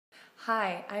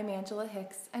Hi, I'm Angela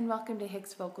Hicks and welcome to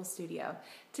Hicks Vocal Studio.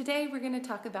 Today we're going to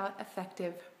talk about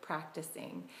effective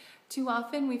practicing. Too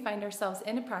often we find ourselves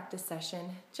in a practice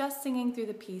session just singing through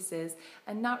the pieces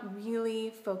and not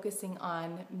really focusing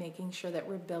on making sure that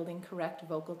we're building correct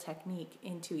vocal technique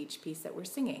into each piece that we're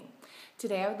singing.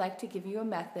 Today I would like to give you a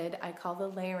method I call the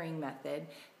layering method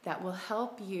that will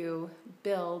help you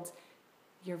build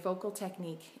your vocal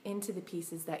technique into the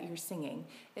pieces that you're singing.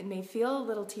 It may feel a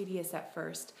little tedious at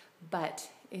first, but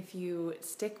if you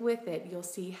stick with it, you'll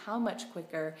see how much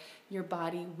quicker your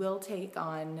body will take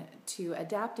on to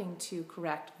adapting to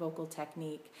correct vocal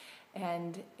technique,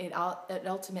 and it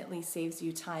ultimately saves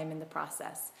you time in the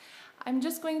process. I'm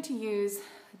just going to use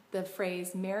the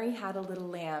phrase "Mary had a little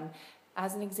lamb"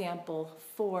 as an example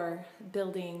for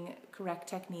building correct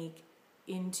technique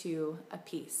into a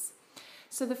piece.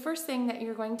 So the first thing that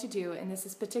you're going to do, and this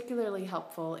is particularly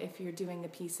helpful if you're doing a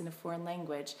piece in a foreign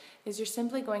language, is you're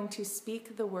simply going to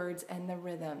speak the words and the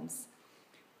rhythms,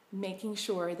 making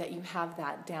sure that you have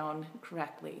that down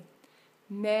correctly.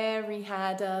 Mary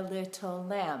had a little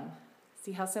lamb.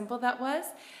 See how simple that was?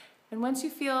 And once you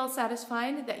feel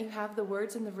satisfied that you have the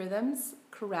words and the rhythms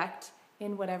correct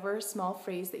in whatever small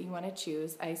phrase that you want to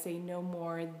choose, I say no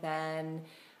more than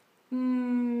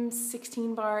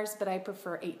 16 bars, but I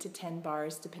prefer 8 to 10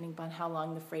 bars depending upon how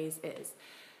long the phrase is.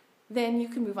 Then you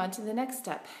can move on to the next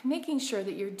step, making sure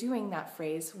that you're doing that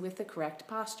phrase with the correct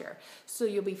posture. So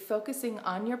you'll be focusing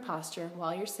on your posture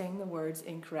while you're saying the words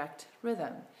in correct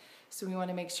rhythm. So we want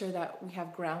to make sure that we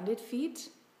have grounded feet,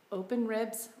 open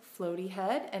ribs, floaty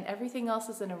head, and everything else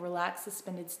is in a relaxed,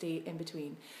 suspended state in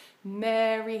between.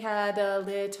 Mary had a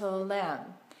little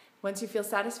lamb. Once you feel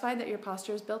satisfied that your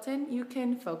posture is built in, you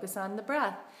can focus on the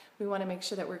breath. We want to make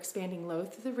sure that we're expanding low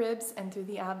through the ribs and through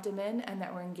the abdomen, and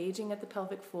that we're engaging at the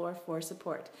pelvic floor for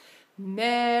support.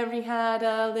 Mary had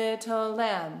a little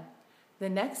lamb. The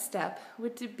next step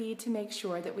would be to make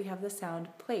sure that we have the sound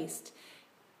placed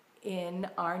in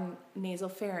our nasal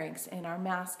pharynx, in our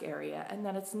mask area, and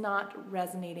that it's not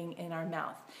resonating in our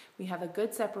mouth. We have a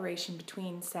good separation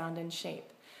between sound and shape.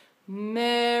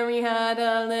 Mary had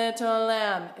a little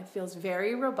lamb. It feels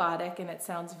very robotic and it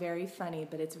sounds very funny,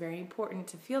 but it's very important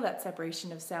to feel that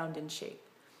separation of sound and shape.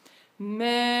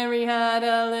 Mary had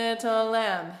a little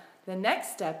lamb. The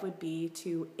next step would be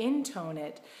to intone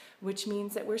it, which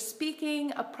means that we're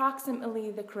speaking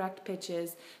approximately the correct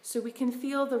pitches so we can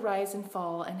feel the rise and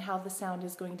fall and how the sound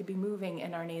is going to be moving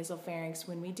in our nasal pharynx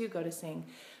when we do go to sing.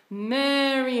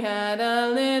 Mary had a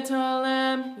little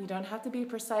lamb. You don't have to be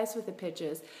precise with the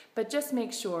pitches, but just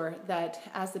make sure that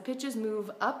as the pitches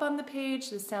move up on the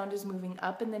page, the sound is moving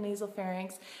up in the nasal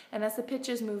pharynx, and as the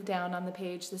pitches move down on the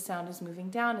page, the sound is moving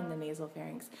down in the nasal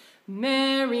pharynx.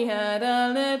 Mary had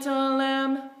a little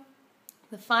lamb.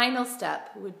 The final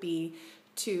step would be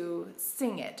to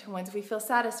sing it once we feel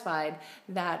satisfied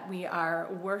that we are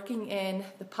working in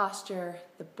the posture,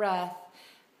 the breath,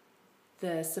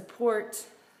 the support,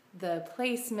 the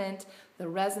placement, the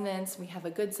resonance. We have a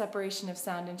good separation of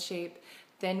sound and shape.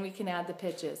 Then we can add the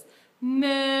pitches.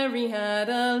 Mary had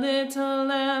a little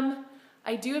lamb.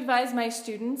 I do advise my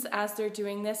students as they're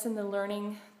doing this and they're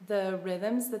learning the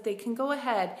rhythms that they can go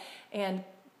ahead and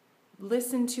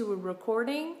listen to a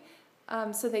recording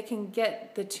so they can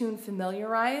get the tune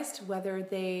familiarized, whether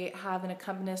they have an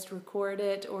accompanist record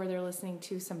it or they're listening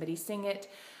to somebody sing it,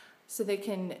 so they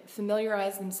can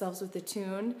familiarize themselves with the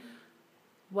tune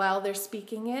while they're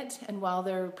speaking it and while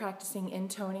they're practicing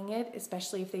intoning it,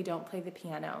 especially if they don't play the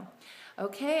piano.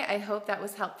 Okay, I hope that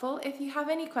was helpful. If you have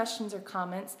any questions or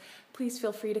comments, please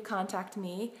feel free to contact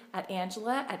me at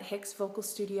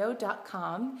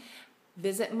angela@hicksvocalstudio.com.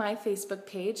 Visit my Facebook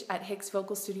page at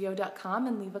hicksvocalstudio.com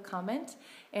and leave a comment.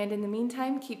 And in the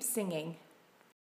meantime, keep singing.